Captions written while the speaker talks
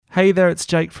Hey there, it's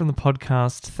Jake from the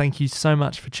podcast. Thank you so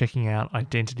much for checking out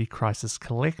Identity Crisis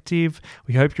Collective.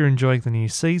 We hope you're enjoying the new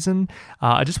season.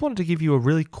 I just wanted to give you a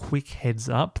really quick heads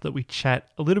up that we chat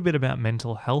a little bit about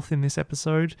mental health in this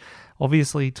episode.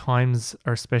 Obviously, times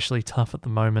are especially tough at the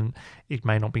moment. It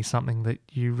may not be something that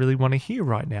you really want to hear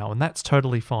right now, and that's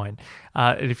totally fine.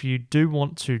 And if you do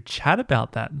want to chat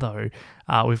about that, though,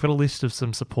 we've got a list of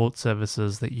some support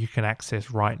services that you can access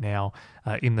right now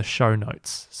in the show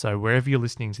notes. So wherever you're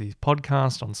listening to this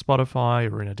podcast, on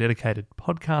Spotify or in a dedicated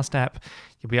podcast app,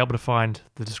 you'll be able to find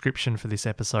the description for this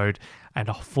episode, and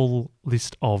a full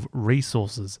list of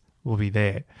resources will be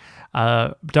there.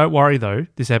 Don't worry though,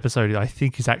 this episode I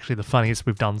think is actually the funniest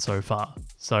we've done so far.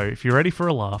 So if you're ready for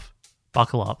a laugh,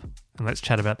 buckle up and let's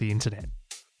chat about the internet.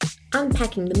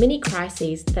 Unpacking the mini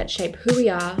crises that shape who we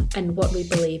are and what we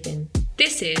believe in.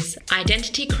 This is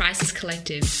Identity Crisis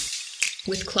Collective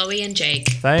with Chloe and Jake.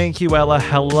 Thank you, Ella.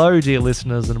 Hello, dear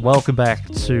listeners, and welcome back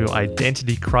to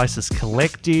Identity Crisis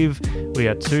Collective. We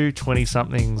are two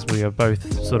 20-somethings. We are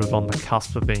both sort of on the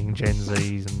cusp of being Gen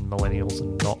Zs and millennials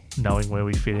and not knowing where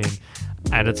we fit in.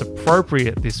 And it's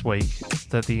appropriate this week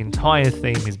that the entire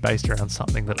theme is based around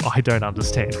something that I don't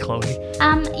understand, Chloe.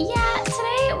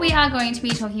 Today we are going to be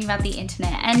talking about the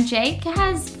internet, and Jake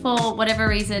has, for whatever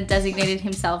reason, designated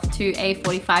himself to a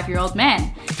 45-year-old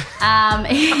man.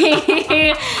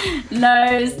 He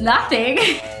knows nothing.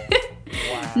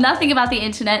 Wow. Nothing about the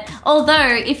internet.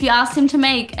 Although, if you asked him to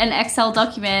make an Excel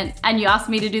document and you asked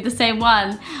me to do the same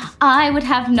one, I would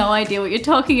have no idea what you're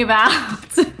talking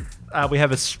about. We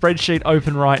have a spreadsheet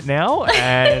open right now,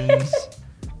 and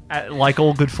like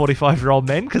all good 45-year-old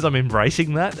men, because I'm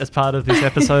embracing that as part of this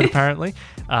episode, apparently,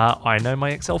 I know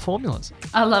my Excel formulas.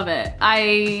 I love it.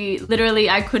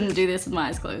 I couldn't do this with my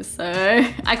eyes closed, so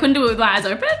I couldn't do it with my eyes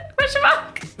open? Question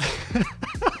mark.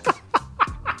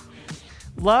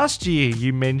 Last year,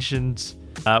 you mentioned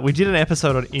we did an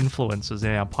episode on influencers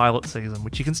in our pilot season,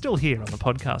 which you can still hear on the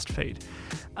podcast feed.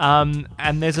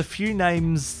 And there's a few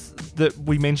names that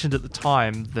we mentioned at the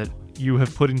time that you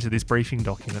have put into this briefing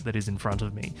document that is in front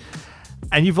of me.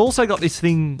 And you've also got this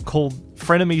thing called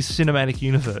Frenemies Cinematic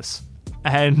Universe.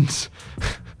 And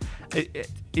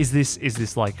is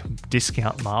this like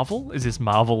discount Marvel? Is this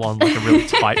Marvel on like a really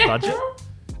tight budget?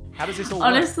 How does this all work?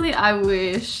 Honestly, I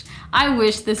wish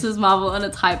this was Marvel on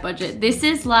a tight budget. This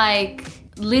is like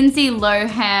Lindsay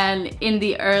Lohan in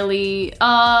the early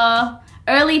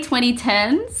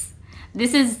 2010s.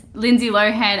 This is Lindsay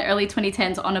Lohan early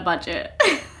 2010s on a budget.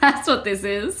 That's what this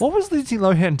is. What was Lindsay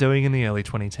Lohan doing in the early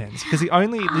 2010s? Because the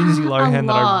only Lindsay Lohan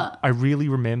that I really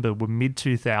remember were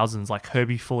mid-2000s, like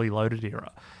Herbie Fully Loaded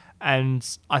era.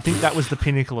 And I think that was the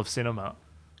pinnacle of cinema.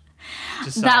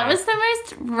 That was the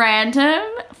most random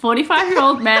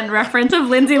 45-year-old man reference of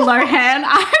Lindsay Lohan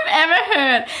I've ever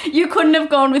heard. You couldn't have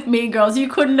gone with Mean Girls. You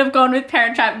couldn't have gone with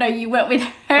Parent Trap. No, you went with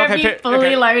Herbie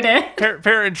Fully Loaded.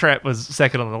 Parent Trap was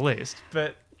second on the list,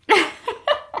 but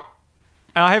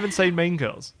I haven't seen Mean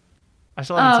Girls. I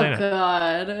still haven't seen it. Oh,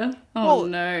 God. Oh,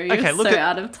 no. You're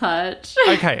out of touch.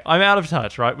 Okay, I'm out of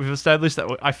touch, right? We've established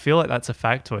that. I feel like that's a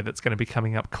factoid that's going to be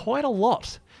coming up quite a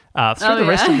lot through the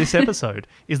rest of this episode,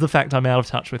 is the fact I'm out of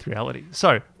touch with reality.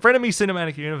 So, Frenemies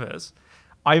Cinematic Universe,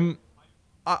 I'm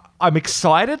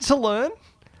excited to learn,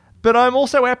 but I'm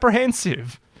also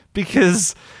apprehensive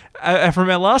because from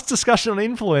our last discussion on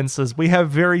influencers, we have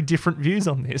very different views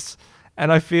on this.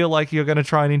 And I feel like you're going to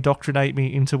try and indoctrinate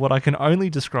me into what I can only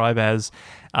describe as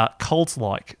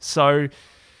cult-like. So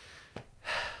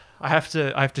I have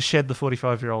to shed the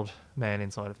 45-year-old man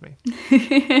inside of me.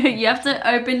 You have to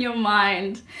open your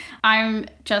mind. I'm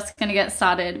just going to get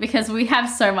started because we have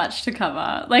so much to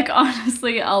cover. Like,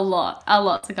 honestly, a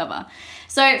lot to cover.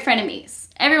 So, frenemies.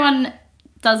 Everyone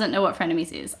doesn't know what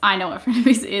frenemies is. I know what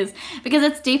frenemies is because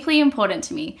it's deeply important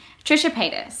to me. Trisha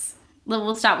Paytas.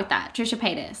 We'll start with that. Trisha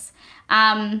Paytas.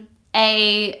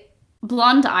 A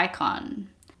blonde icon,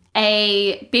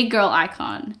 a big girl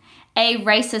icon, a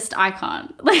racist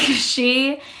icon. Like,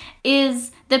 she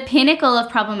is the pinnacle of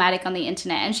problematic on the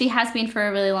internet, and she has been for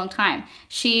a really long time.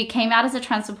 She came out as a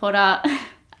Trump supporter.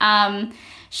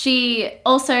 She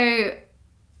also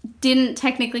didn't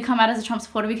technically come out as a Trump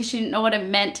supporter because she didn't know what it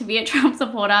meant to be a Trump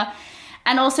supporter.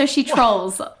 And also she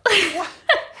trolls. What?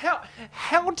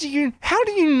 How do you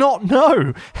not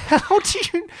know? How do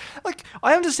you, like,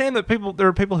 I understand that there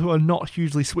are people who are not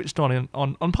hugely switched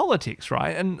on politics,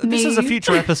 right? And this is a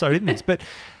future episode in this, but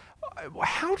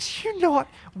how do you not,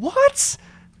 what?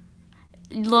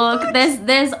 Look,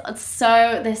 there's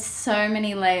so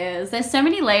many layers. There's so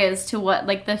many layers to what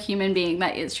like the human being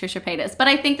that is Trisha Paytas. But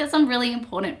I think that some really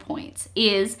important points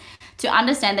is to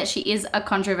understand that she is a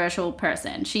controversial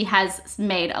person. She has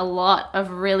made a lot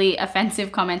of really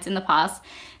offensive comments in the past,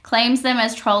 claims them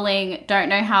as trolling. Don't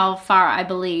know how far I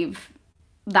believe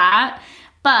that.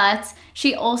 But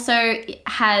she also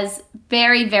has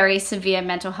very, very severe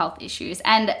mental health issues.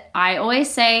 And I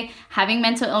always say having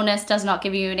mental illness does not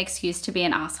give you an excuse to be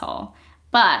an asshole.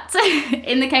 But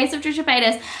in the case of Trisha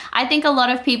Paytas, I think a lot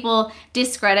of people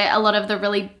discredit a lot of the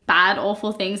really bad,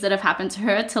 awful things that have happened to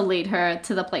her to lead her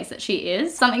to the place that she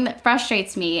is. Something that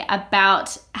frustrates me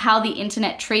about how the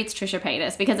internet treats Trisha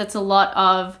Paytas, because it's a lot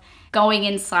of going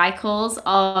in cycles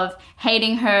of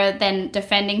hating her, then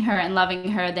defending her and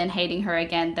loving her, then hating her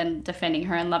again, then defending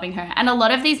her and loving her. And a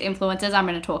lot of these influencers I'm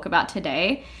going to talk about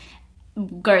today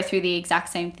go through the exact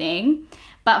same thing.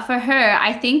 But for her,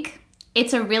 I think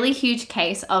it's a really huge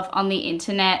case of on the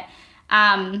internet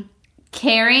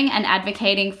caring and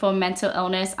advocating for mental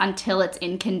illness until it's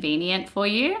inconvenient for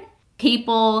you.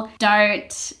 People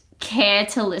don't care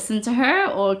to listen to her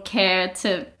or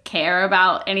care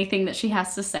about anything that she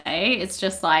has to say. It's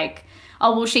just like,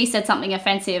 oh, well, she said something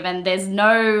offensive and there's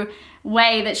no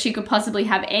way that she could possibly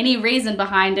have any reason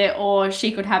behind it, or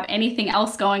she could have anything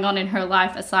else going on in her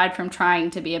life aside from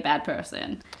trying to be a bad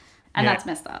person. And that's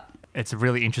messed up. It's a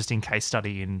really interesting case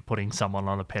study in putting someone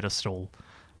on a pedestal,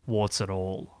 warts and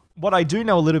all. What I do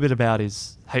know a little bit about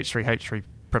is H3H3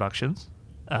 Productions,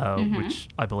 which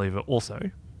I believe are also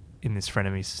in this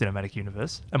Frenemies cinematic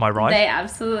universe. Am I right? They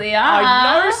absolutely are.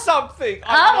 I know something.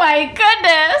 My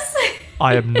goodness.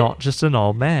 I am not just an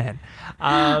old man.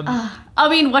 I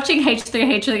mean, watching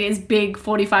H3H3 is big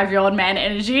 45-year-old man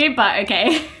energy, but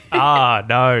okay.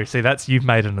 No. See, you've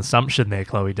made an assumption there,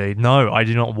 Chloe D. No, I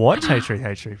do not watch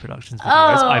H3H3 Productions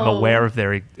videos. I'm aware of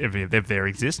their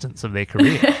existence, of their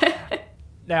career.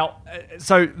 Now,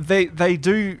 so they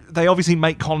obviously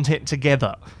make content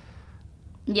together.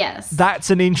 Yes. That's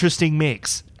an interesting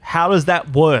mix. How does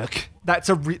that work? That's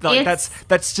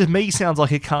to me sounds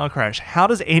like a car crash. How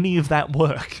does any of that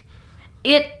work?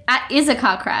 It is a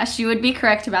car crash. You would be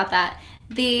correct about that.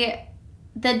 The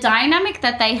dynamic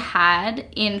that they had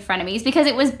in Frenemies, because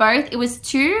it was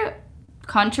two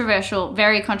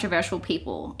very controversial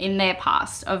people in their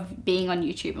past of being on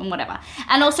YouTube and whatever.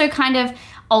 And also kind of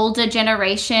older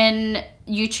generation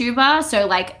YouTuber, so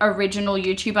like original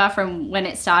YouTuber from when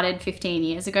it started 15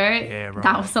 years ago. Yeah, right.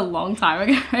 That was a long time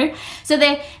ago. So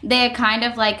they're kind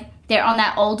of like, they're on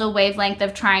that older wavelength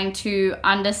of trying to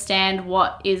understand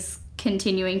what is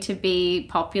continuing to be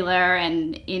popular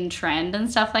and in trend and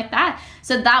stuff like that.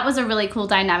 So that was a really cool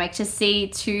dynamic to see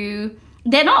two.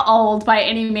 They're not old by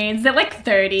any means. They're like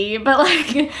 30, but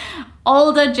like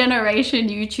older generation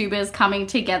YouTubers coming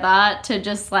together to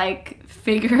just like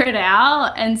figure it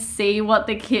out and see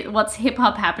what's hip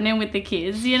hop happening with the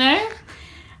kids, you know?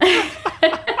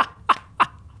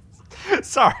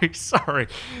 Sorry.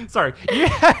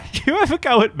 You ever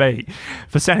go at me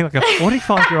for sounding like a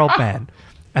 45-year-old man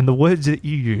and the words that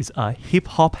you use are hip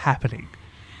hop happening?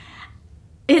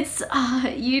 It's,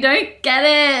 you don't get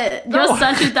it. You're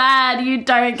such a dad. You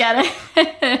don't get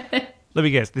it. Let me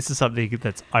guess. This is something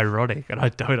that's ironic, and I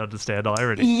don't understand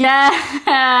irony.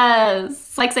 Yes.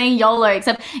 It's like saying YOLO,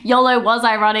 except YOLO was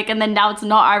ironic, and then now it's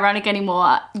not ironic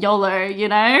anymore. YOLO, you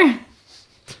know?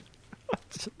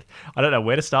 I don't know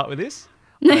where to start with this.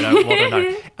 I don't want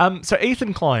to know. So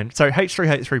Ethan Klein. So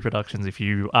H3H3 Productions, if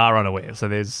you are unaware. So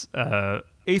there's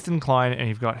Ethan Klein and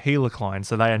you've got Gila Klein.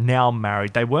 So they are now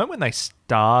married. They weren't when they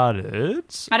started.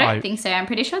 I don't think so. I'm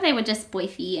pretty sure they were just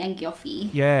boyfie and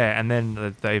girlfie. Yeah, and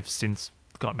then they've since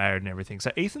got married and everything. So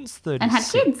Ethan's 36. And had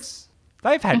kids.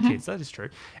 They've had kids. That is true.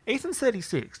 Ethan's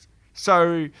 36.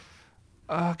 So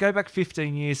go back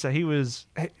 15 years. So he was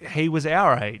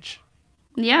our age.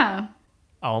 Yeah.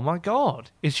 Oh my God.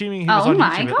 Assuming he was on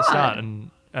YouTube at the start. And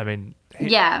I mean,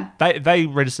 they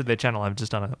registered their channel. I've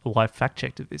just done a live fact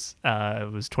check of this.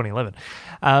 It was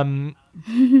 2011.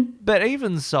 But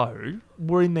even so,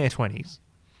 we're in their 20s.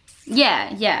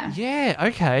 Yeah. Yeah,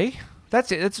 okay.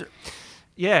 That's it.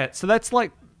 So that's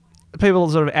like people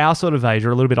sort of our sort of age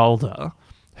or a little bit older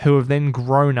who have then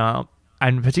grown up.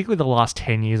 And particularly the last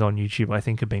 10 years on YouTube, I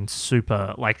think have been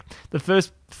super, like the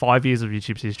first 5 years of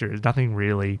YouTube's history is nothing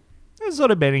really... It's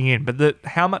sort of betting in, but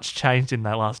how much changed in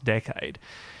that last decade.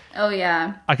 Oh,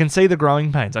 yeah. I can see the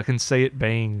growing pains. I can see it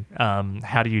being,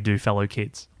 how do you do fellow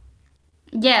kids?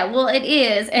 Yeah, well, it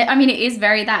is. I mean, it is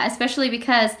very that, especially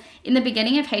because in the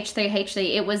beginning of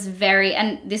H3H3, it was very,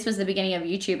 and this was the beginning of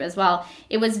YouTube as well,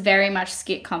 it was very much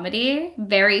skit comedy,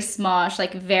 very smosh,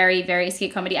 like very, very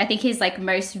skit comedy. I think his like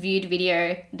most viewed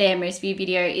video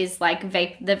is like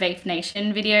the Vape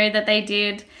Nation video that they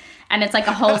did. And it's like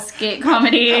a whole skit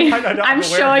comedy. I'm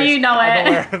sure you know it. I'm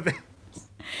aware of this.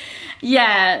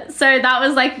 Yeah, so that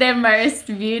was like their most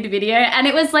viewed video, and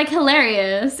it was like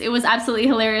hilarious. It was absolutely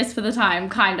hilarious for the time,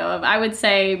 kind of. I would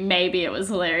say maybe it was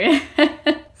hilarious.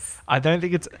 I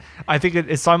think it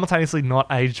is simultaneously not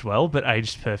aged well, but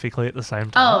aged perfectly at the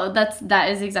same time. Oh, that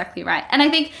is exactly right. And I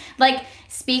think, like,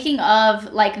 speaking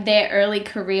of like their early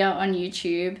career on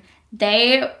YouTube,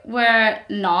 they were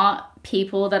not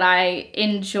people that I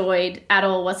enjoyed at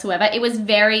all whatsoever. It was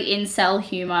very incel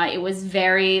humor. It was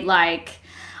very like,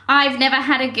 I've never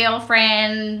had a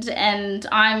girlfriend and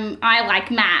I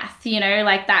like math, you know,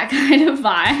 like that kind of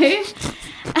vibe.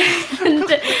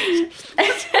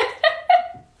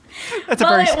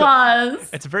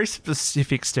 It's a very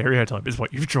specific stereotype is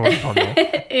what you've drawn upon there.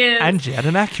 It is. And yet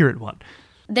an accurate one.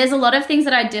 There's a lot of things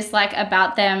that I dislike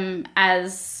about them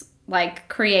as like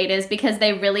creators because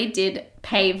they really did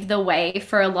pave the way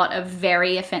for a lot of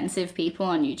very offensive people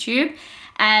on YouTube.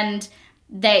 And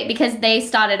because they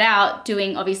started out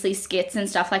doing obviously skits and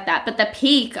stuff like that, but the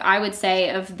peak, I would say,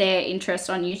 of their interest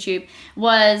on YouTube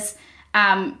was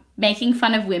making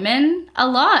fun of women a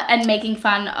lot and making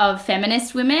fun of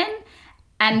feminist women.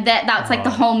 And that's like the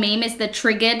whole meme is the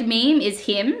triggered meme is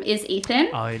Ethan.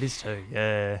 Oh, it is too,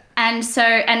 yeah. And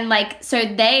so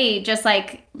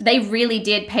they really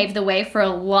did pave the way for a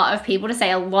lot of people to say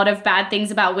a lot of bad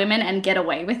things about women and get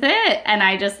away with it. And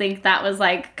I just think that was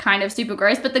like kind of super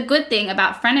gross. But the good thing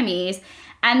about Frenemies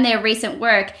and their recent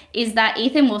work is that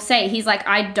Ethan will say, he's like,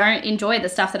 I don't enjoy the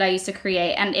stuff that I used to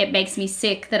create and it makes me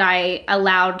sick that I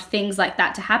allowed things like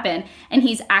that to happen. And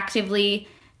he's actively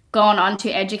gone on to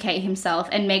educate himself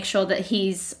and make sure that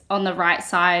he's on the right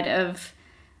side of,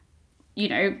 you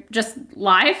know, just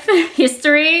life,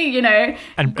 history, you know,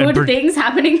 and good things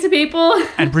happening to people.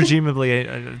 And presumably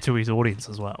to his audience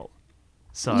as well.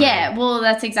 So yeah, well,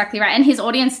 that's exactly right. And his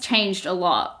audience changed a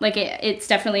lot. Like it's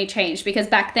definitely changed because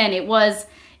back then it was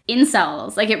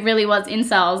incels. Like it really was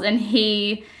incels. And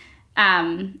he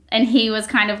was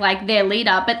kind of like their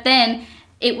leader. But then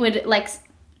it would like,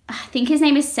 I think his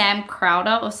name is Sam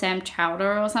Crowder or Sam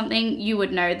Chowder or something. You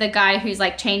would know the guy who's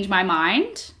like changed my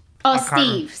mind. Oh,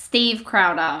 Steve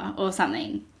Crowder or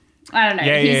something. I don't know.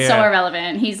 Yeah, He's so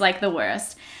irrelevant. He's like the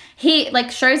worst. He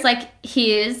like shows like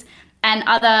his and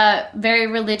other very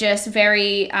religious,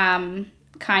 very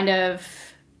kind of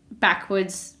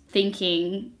backwards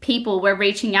thinking people were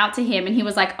reaching out to him and he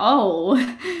was like, oh,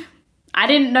 I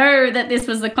didn't know that this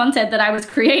was the content that I was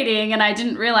creating and I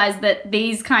didn't realize that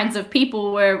these kinds of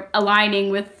people were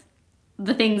aligning with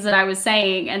the things that I was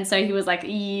saying. And so he was like,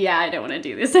 yeah, I don't want to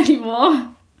do this anymore.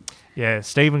 Yeah,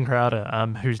 Stephen Crowder,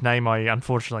 whose name I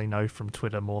unfortunately know from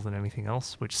Twitter more than anything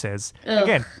else, which says,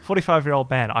 again, 45-year-old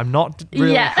man, I'm not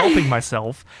really helping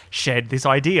myself shed this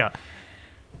idea.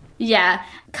 Yeah,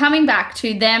 coming back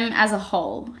to them as a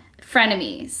whole,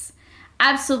 Frenemies,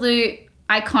 absolute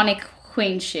iconic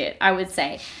queen shit, I would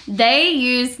say. They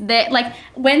used like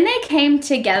when they came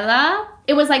together,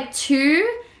 it was like two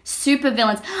super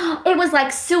villains. It was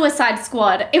like Suicide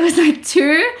Squad. It was like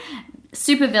two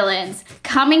super villains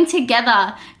coming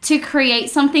together to create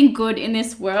something good in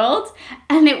this world.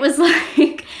 And it was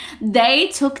like they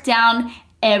took down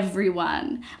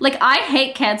everyone. Like I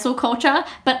hate cancel culture,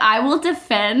 but I will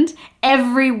defend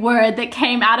every word that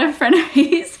came out of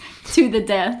Frenemies to the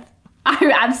death.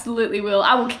 I absolutely will.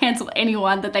 I will cancel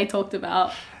anyone that they talked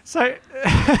about. So,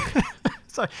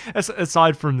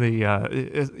 aside from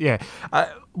the,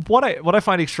 what I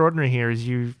find extraordinary here is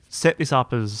you set this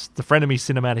up as the Frenemy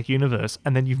cinematic universe,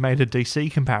 and then you've made a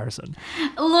DC comparison.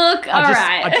 Look,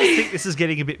 I just think this is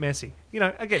getting a bit messy. You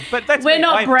know, again, but that's we're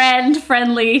not brand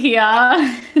friendly here.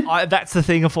 That's the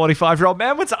thing a 45-year-old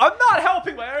man would say. I'm not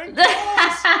helping my own cause.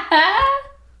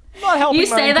 You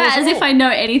say that as if I know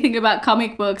anything about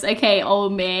comic books. Okay,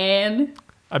 old man.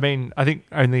 I mean, I think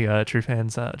only true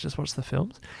fans just watch the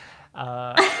films.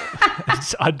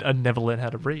 I'd never learn how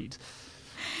to read.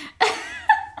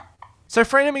 So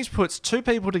Frenemies puts two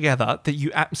people together that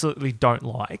you absolutely don't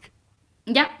like.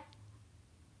 Yep.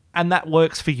 And that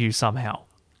works for you somehow.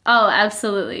 Oh,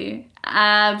 absolutely.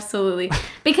 Absolutely.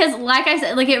 Because like I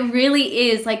said, like it really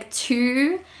is like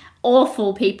two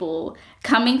awful people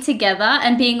coming together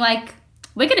and being like,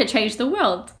 we're going to change the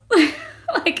world.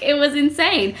 Like it was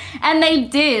insane. And they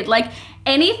did. Like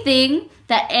anything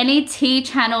that any T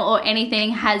channel or anything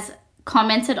has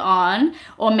commented on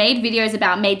or made videos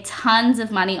about, made tons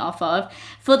of money off of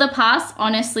for the past,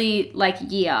 honestly, like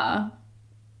year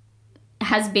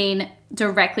has been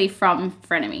directly from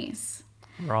frenemies.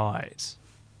 Right.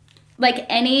 Like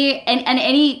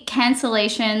any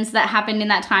cancellations that happened in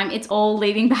that time, it's all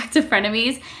leading back to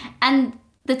frenemies, and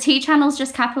the T channels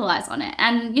just capitalize on it.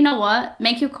 And you know what?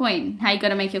 Make your coin. How you got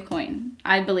to make your coin.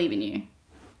 I believe in you.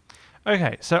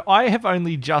 Okay, so I have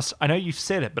only just, I know you've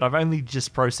said it, but I've only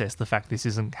just processed the fact this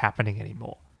isn't happening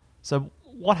anymore. So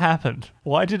what happened?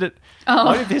 Why did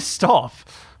this stop?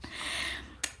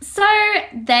 So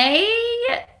they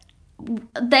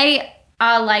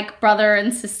are like brother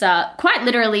and sister, quite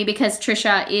literally, because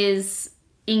Trisha is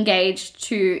engaged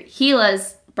to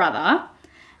Gila's brother,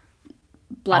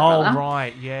 brother. Oh,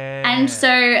 right, yeah. And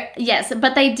so, yes,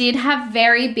 but they did have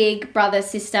very big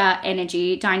brother-sister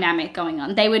energy dynamic going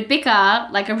on. They would bicker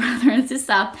like a brother and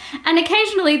sister, and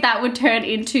occasionally that would turn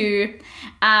into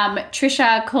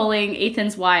Trisha calling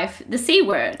Ethan's wife the C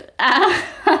word.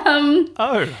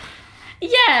 Oh.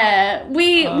 Yeah,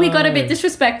 we got a bit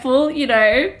disrespectful, you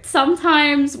know.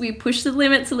 Sometimes we push the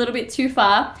limits a little bit too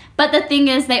far. But the thing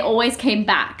is, they always came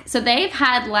back. So they've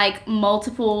had like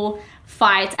multiple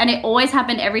fights, and it always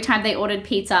happened every time they ordered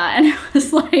pizza. And it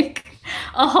was like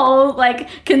a whole like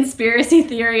conspiracy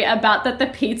theory about that the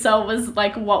pizza was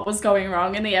like what was going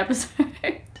wrong in the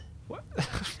episode.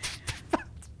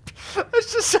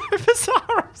 It's just so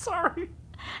bizarre. I'm sorry.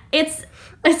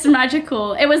 It's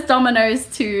magical. It was Domino's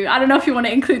too. I don't know if you want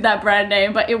to include that brand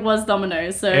name, but it was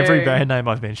Domino's. So every brand name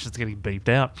I've mentioned is getting beeped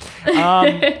out.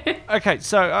 Okay,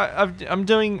 so I'm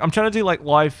trying to do like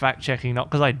live fact checking, not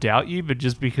because I doubt you, but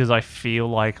just because I feel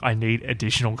like I need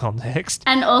additional context.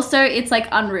 And also, it's like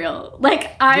unreal.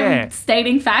 Like I'm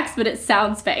stating facts, but it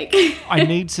sounds fake. I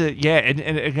need to, and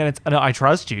again, I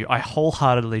trust you. I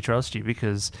wholeheartedly trust you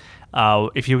because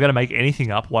if you were going to make anything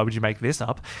up, why would you make this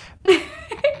up?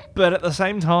 But at the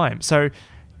same time, so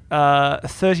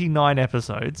 39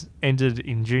 episodes ended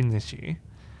in June this year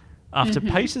after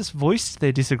Pacers voiced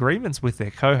their disagreements with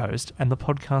their co-host and the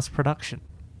podcast production.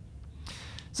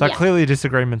 So clearly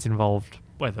disagreements involved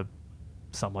whether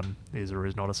someone is or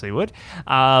is not a C word.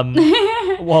 While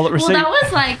it received... Well,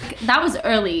 that was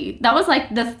early. That was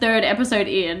like the third episode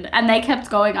in, and they kept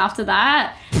going after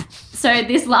that. So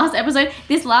this last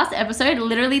episode,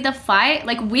 literally the fight,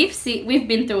 like we've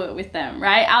been through it with them,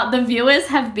 right? The viewers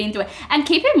have been through it. And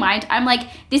keep in mind, I'm like,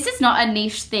 this is not a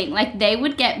niche thing. Like they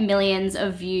would get millions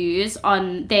of views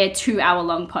on their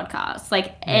 2-hour-long podcast.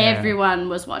 Like everyone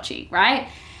was watching, right?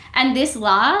 And this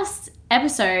last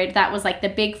episode, that was like the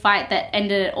big fight that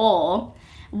ended it all,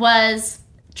 was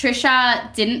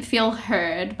Trisha didn't feel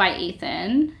heard by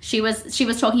Ethan. She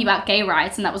was talking about gay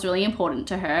rights, and that was really important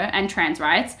to her, and trans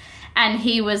rights. And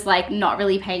he was like not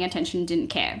really paying attention, didn't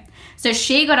care. So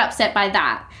she got upset by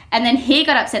that. And then he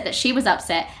got upset that she was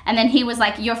upset. And then he was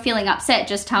like, you're feeling upset.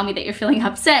 Just tell me that you're feeling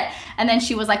upset. And then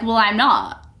she was like, well, I'm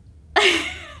not.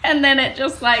 And then it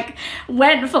just like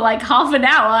went for like half an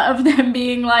hour of them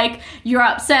being like, you're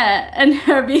upset. And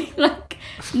her being like,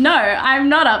 no, I'm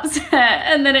not upset.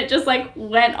 And then it just like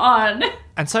went on.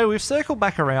 And so we've circled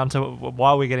back around to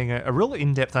why we're getting a real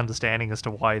in-depth understanding as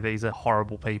to why these are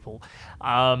horrible people.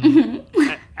 And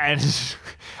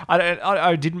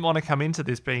I didn't want to come into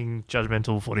this being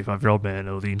judgmental 45-year-old man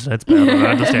or the internet's bad.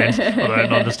 I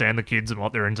don't understand the kids and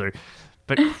what they're into.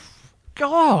 But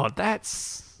God,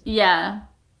 that's... Yeah.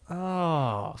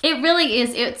 Oh. It really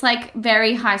is. It's like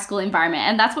very high school environment.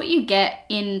 And that's what you get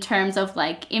in terms of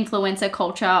like influencer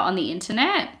culture on the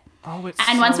internet. Oh, it's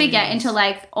and once we get into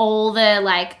like all the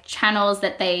like channels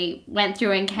that they went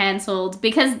through and cancelled,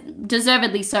 because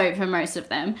deservedly so for most of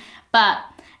them, but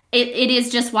it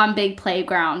is just one big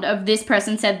playground of this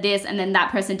person said this and then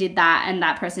that person did that and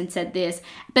that person said this.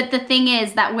 But the thing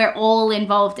is that we're all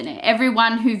involved in it.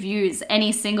 Everyone who views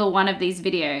any single one of these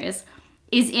videos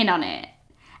is in on it.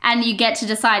 And you get to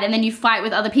decide, and then you fight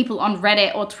with other people on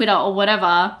Reddit or Twitter or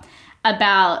whatever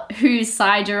about whose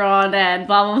side you're on and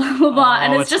blah, blah, blah, blah.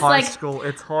 And it's just like... School.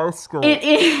 It's high school. It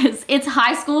is. It's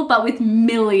high school, but with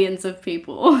millions of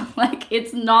people. Like,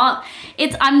 it's not...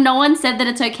 no one said that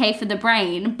it's okay for the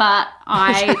brain, but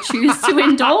I choose to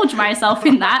indulge myself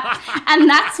in that. And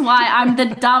that's why I'm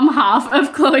the dumb half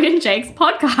of Chloe and Jake's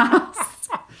podcast.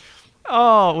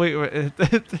 Oh, wait.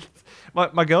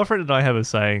 My girlfriend and I have a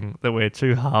saying that we're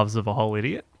two halves of a whole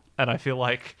idiot. And I feel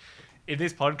like... in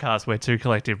this podcast, we're two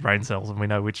collective brain cells, and we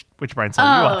know which brain cell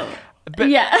you are. But,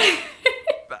 yeah.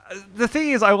 the thing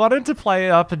is, I wanted to play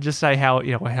it up and just say how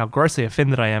how grossly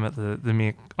offended I am at the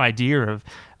mere idea of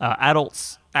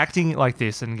adults acting like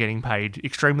this and getting paid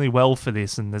extremely well for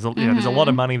this. And there's there's a lot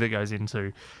of money that goes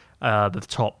into the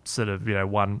top sort of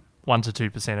 1 to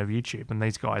 2% of YouTube, and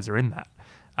these guys are in that.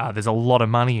 There's a lot of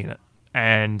money in it,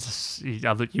 and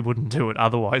you wouldn't do it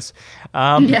otherwise.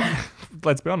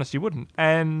 Let's be honest, you wouldn't.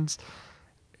 And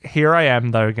here I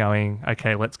am, though, going,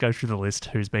 okay, let's go through the list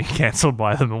who's been cancelled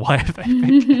by them and why have they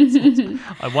been cancelled.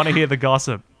 I want to hear the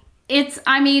gossip.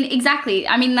 Exactly.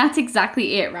 That's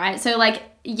exactly it, right? So, like,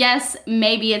 yes,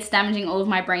 maybe it's damaging all of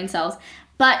my brain cells,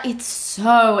 but it's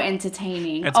so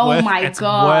entertaining. It's God. It's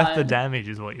worth the damage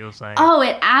is what you're saying. Oh,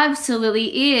 it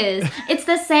absolutely is. It's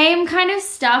the same kind of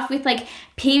stuff with, like,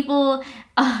 people...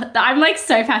 I'm, like,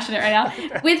 so passionate right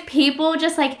now. With people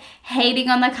just, like, hating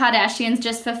on the Kardashians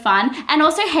just for fun. And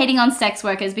also hating on sex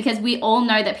workers, because we all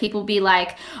know that people be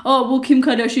like, oh, well, Kim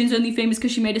Kardashian's only famous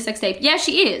because she made a sex tape. Yeah,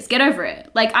 she is. Get over it.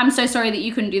 Like, I'm so sorry that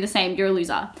you couldn't do the same. You're a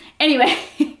loser.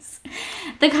 Anyways,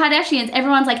 the Kardashians,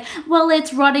 everyone's like, well,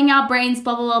 it's rotting our brains,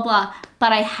 blah, blah, blah, blah.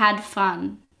 But I had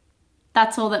fun.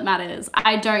 That's all that matters.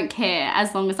 I don't care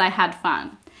as long as I had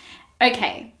fun.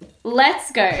 Okay,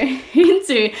 let's go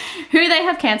into who they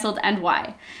have cancelled and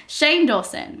why. Shane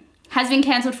Dawson has been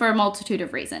cancelled for a multitude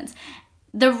of reasons.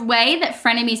 The way that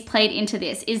Frenemies played into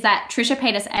this is that Trisha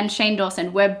Paytas and Shane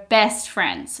Dawson were best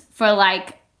friends for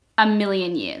like a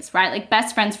million years, right? Like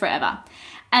best friends forever.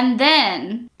 And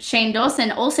then Shane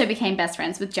Dawson also became best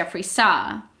friends with Jeffree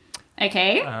Star.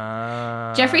 Okay?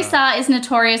 Jeffree Star is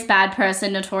notorious bad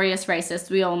person, notorious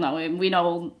racist. We all know him. We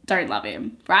all don't love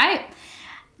him, right?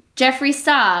 Jeffree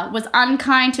Star was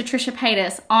unkind to Trisha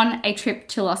Paytas on a trip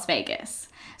to Las Vegas.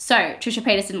 So Trisha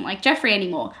Paytas didn't like Jeffree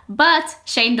anymore, but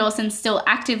Shane Dawson still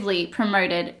actively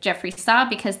promoted Jeffree Star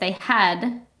because they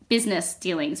had business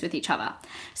dealings with each other.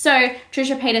 So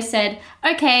Trisha Paytas said,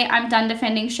 okay, I'm done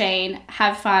defending Shane,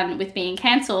 have fun with being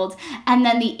cancelled. And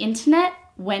then the internet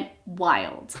went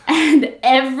wild. And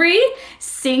every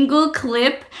single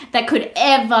clip that could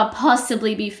ever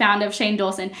possibly be found of Shane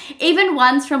Dawson, even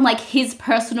ones from like his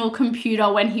personal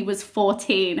computer when he was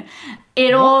 14,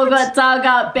 it all got dug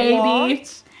up, baby.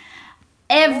 What?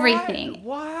 Everything.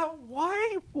 Why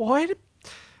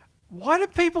do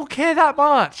people care that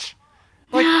much?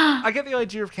 Like, I get the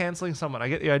idea of cancelling someone. I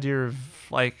get the idea of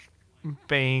like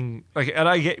being like, and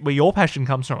I get where your passion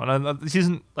comes from. And this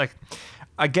isn't like,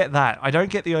 I get that. I don't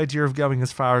get the idea of going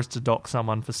as far as to dock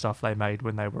someone for stuff they made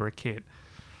when they were a kid.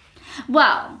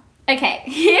 Well, okay.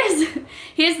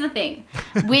 Here's the thing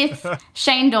with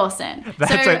Shane Dawson.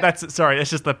 That's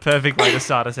just the perfect way to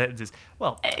start a sentence.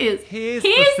 Well, here's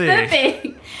the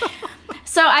thing.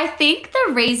 So I think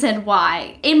the reason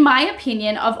why, in my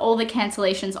opinion, of all the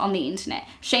cancellations on the internet,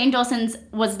 Shane Dawson's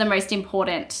was the most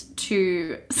important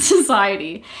to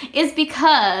society is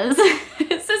because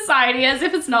society, as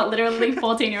if it's not literally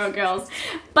 14-year-old girls,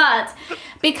 but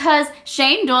because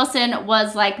Shane Dawson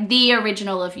was like the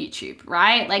original of YouTube,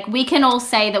 right? Like we can all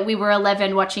say that we were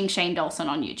 11 watching Shane Dawson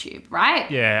on YouTube, right?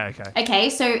 Yeah, okay. Okay,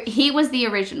 so he was the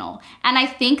original. And I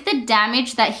think the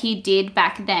damage that he did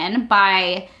back then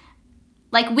by...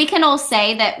 Like, we can all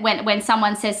say that when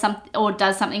someone says something or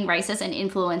does something racist, an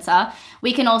influencer,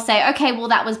 we can all say, okay, well,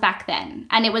 that was back then,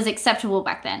 and it was acceptable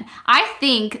back then. I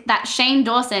think that Shane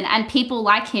Dawson and people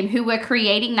like him who were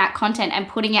creating that content and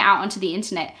putting it out onto the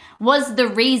internet was the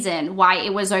reason why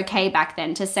it was okay back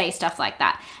then to say stuff like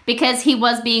that. Because he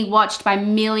was being watched by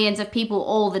millions of people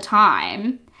all the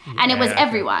time, and it was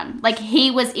everyone. Like,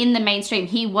 he was in the mainstream.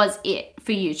 He was it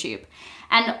for YouTube.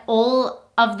 And all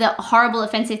of the horrible,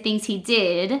 offensive things he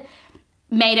did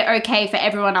made it okay for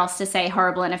everyone else to say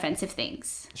horrible and offensive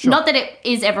things. Sure. Not that it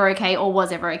is ever okay or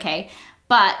was ever okay,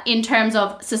 but in terms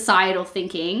of societal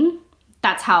thinking,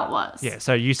 that's how it was. Yeah,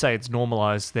 so you say it's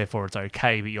normalized, therefore it's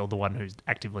okay, but you're the one who's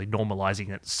actively normalizing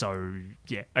it, so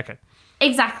yeah, okay.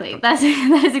 Exactly. That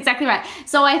is exactly right.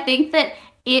 So I think that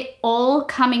it all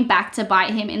coming back to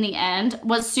bite him in the end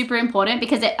was super important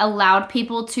because it allowed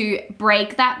people to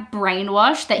break that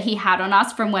brainwash that he had on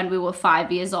us from when we were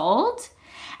 5 years old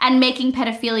and making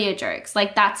pedophilia jokes.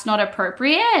 Like, that's not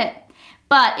appropriate,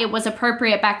 but it was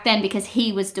appropriate back then because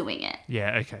he was doing it.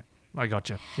 Yeah, okay. I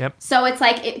gotcha. Yep. So it's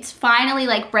like, it's finally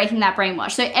like breaking that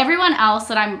brainwash. So everyone else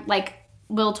that I'm like,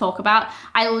 we'll talk about,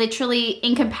 I literally,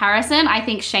 in comparison, I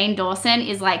think Shane Dawson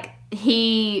is like,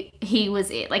 he was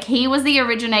it. Like, he was the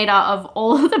originator of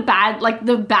all of the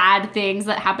bad things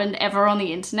that happened ever on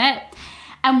the internet.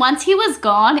 And once he was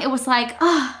gone, it was like,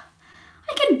 oh,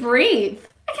 I can breathe.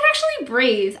 I can actually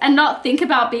breathe and not think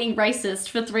about being racist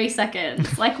for 3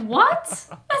 seconds. Like, what?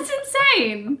 That's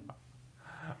insane.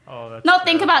 Oh, that's Not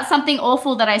think terrible. about something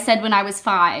awful that I said when I was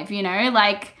 5, you know?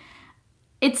 Like,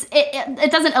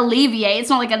 it doesn't alleviate. It's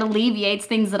not like it alleviates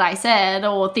things that I said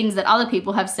or things that other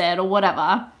people have said or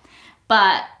whatever.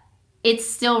 But it's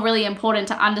still really important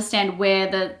to understand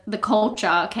where the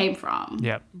culture came from.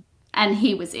 Yeah. And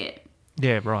he was it.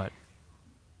 Yeah, right.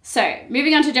 So,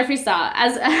 moving on to Jeffree Star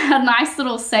as a nice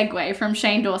little segue from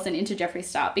Shane Dawson into Jeffree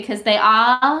Star, because they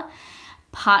are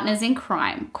partners in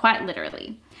crime, quite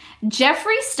literally.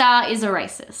 Jeffree Star is a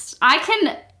racist. I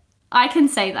can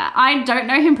say that. I don't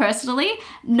know him personally.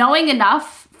 Knowing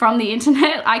enough from the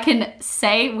internet, I can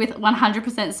say with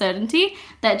 100% certainty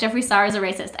that Jeffree Star is a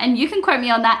racist. And you can quote me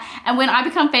on that. And when I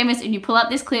become famous and you pull up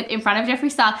this clip in front of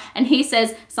Jeffree Star and he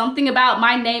says something about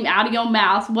my name out of your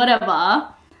mouth, whatever,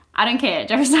 I don't care.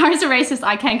 Jeffree Star is a racist.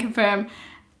 I can confirm.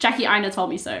 Jackie Aina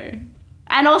told me so.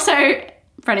 And also,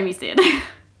 Frenemies did.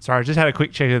 Sorry, I just had a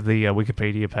quick check of the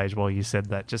Wikipedia page while you said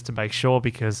that, just to make sure,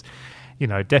 because, you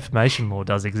know, defamation law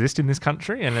does exist in this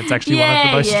country, and it's actually one of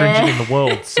the most stringent in the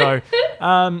world. So,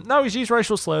 no, he's used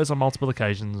racial slurs on multiple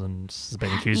occasions and has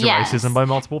been accused of racism by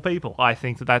multiple people. I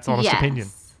think that that's honest opinion.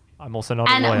 I'm also not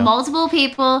a lawyer. And multiple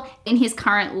people in his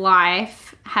current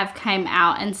life have come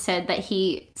out and said that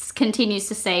he continues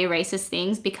to say racist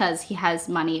things because he has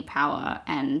money, power,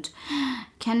 and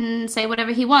can say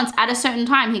whatever he wants. At a certain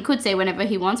time, he could say whatever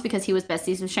he wants because he was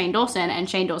besties with Shane Dawson, and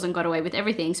Shane Dawson got away with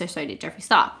everything, so did Jeffree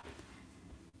Star.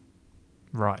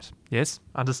 Right. Yes.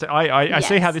 Understand. I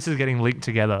see how this is getting linked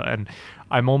together, and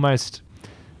I'm almost...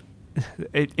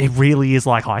 It really is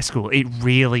like high school. It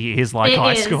really is like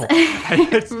high school.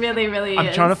 It really, really is.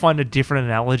 I'm trying to find a different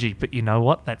analogy, but you know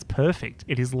what? That's perfect.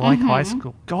 It is like high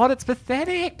school. God, it's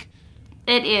pathetic.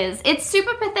 It is. It's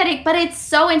super pathetic, but it's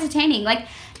so entertaining. Like,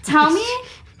 tell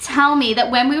me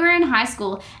that when we were in high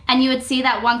school and you would see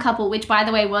that one couple, which by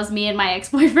the way was me and my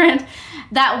ex-boyfriend,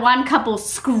 that one couple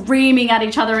screaming at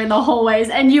each other in the hallways,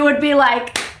 and you would be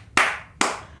like,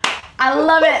 I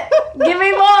love it. Give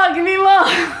me more.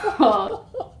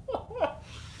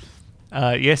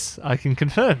 Yes, I can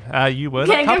confirm. You were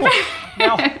that couple.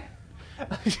 Now,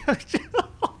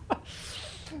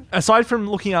 aside from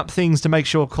looking up things to make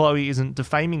sure Chloe isn't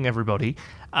defaming everybody,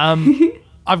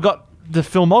 I've got the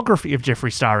filmography of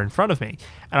Jeffree Star in front of me,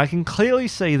 and I can clearly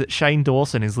see that Shane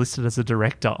Dawson is listed as a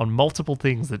director on multiple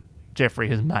things that Jeffree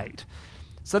has made.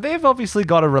 So they've obviously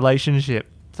got a relationship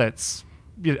that's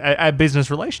a business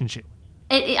relationship.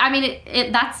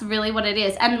 That's really what it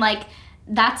is. And like,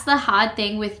 that's the hard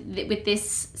thing with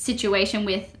this situation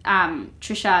with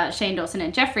Trisha, Shane Dawson,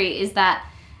 and Jeffree, is that,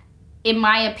 in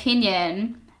my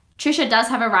opinion, Trisha does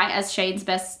have a right as Shane's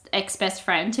ex-best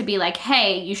friend to be like,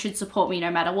 hey, you should support me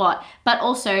no matter what. But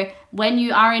also, when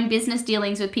you are in business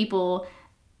dealings with people,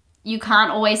 you can't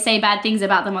always say bad things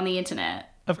about them on the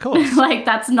internet. Of course. Like,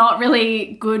 that's not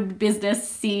really good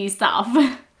business-y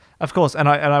stuff. Of course, and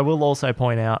I will also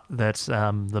point out that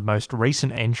the most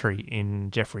recent entry in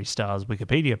Jeffree Star's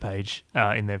Wikipedia page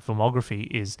in their filmography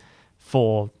is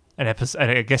for an episode,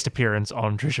 a guest appearance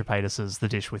on Trisha Paytas's The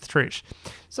Dish with Trish.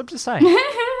 So I'm just saying.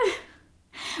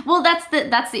 Well, that's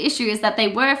the issue, is that they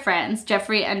were friends,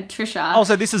 Jeffree and Trisha. Oh,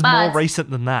 so this is more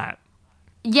recent than that.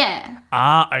 Yeah.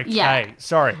 Okay. Yeah.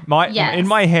 Sorry. In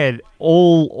my head,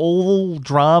 all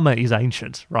drama is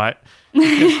ancient, right?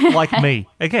 Because, like me.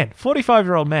 Again,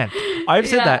 45-year-old man. I've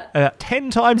said that about 10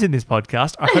 times in this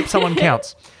podcast. I hope someone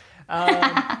counts.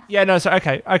 Right.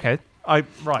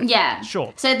 Yeah.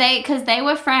 Sure. So because they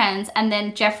were friends, and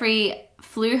then Jeffree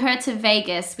flew her to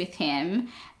Vegas with him,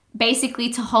 basically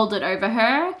to hold it over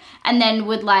her, and then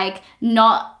would like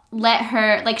not let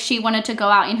her, like, she wanted to go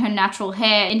out in her natural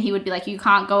hair, and he would be like, you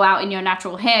can't go out in your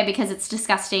natural hair because it's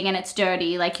disgusting and it's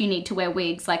dirty, like, you need to wear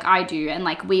wigs like I do and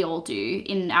like we all do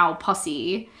in our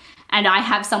posse, and I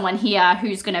have someone here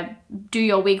who's gonna do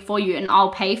your wig for you and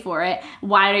I'll pay for it.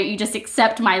 Why don't you just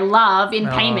accept my love in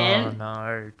payment? Oh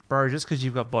no, bro, just because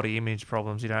you've got body image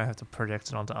problems, you don't have to project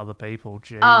it onto other people.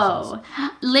 Jesus. Oh,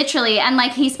 literally. And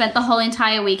like, he spent the whole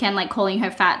entire weekend like calling her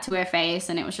fat to her face,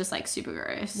 and it was just like super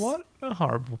gross. What a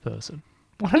horrible person.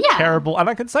 What a terrible, and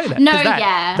I can say that. No,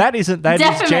 that is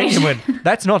genuine.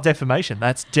 That's not defamation.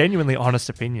 That's genuinely honest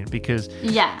opinion, because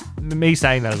me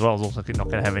saying that as well is also not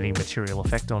going to have any material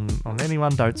effect on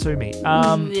anyone. Don't sue me.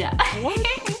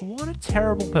 What a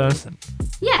terrible person.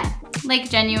 Yeah,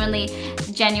 like genuinely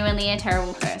a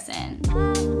terrible person.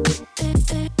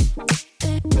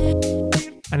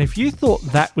 And if you thought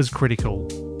that was critical,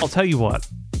 I'll tell you what.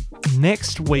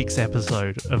 Next week's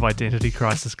episode of Identity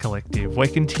Crisis Collective, we're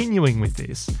continuing with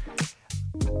this.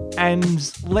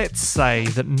 And let's say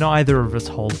that neither of us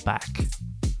hold back.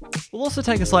 We'll also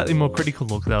take a slightly more critical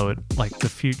look, though, at like the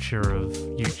future of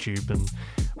YouTube and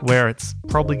where it's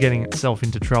probably getting itself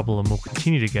into trouble and will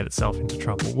continue to get itself into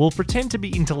trouble. We'll pretend to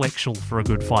be intellectual for a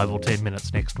good 5 or 10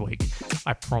 minutes next week.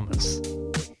 I promise.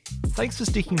 Thanks for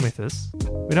sticking with us.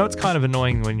 We know it's kind of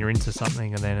annoying when you're into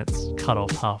something and then it's cut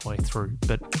off halfway through,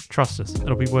 but trust us,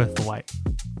 it'll be worth the wait.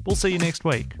 We'll see you next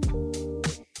week.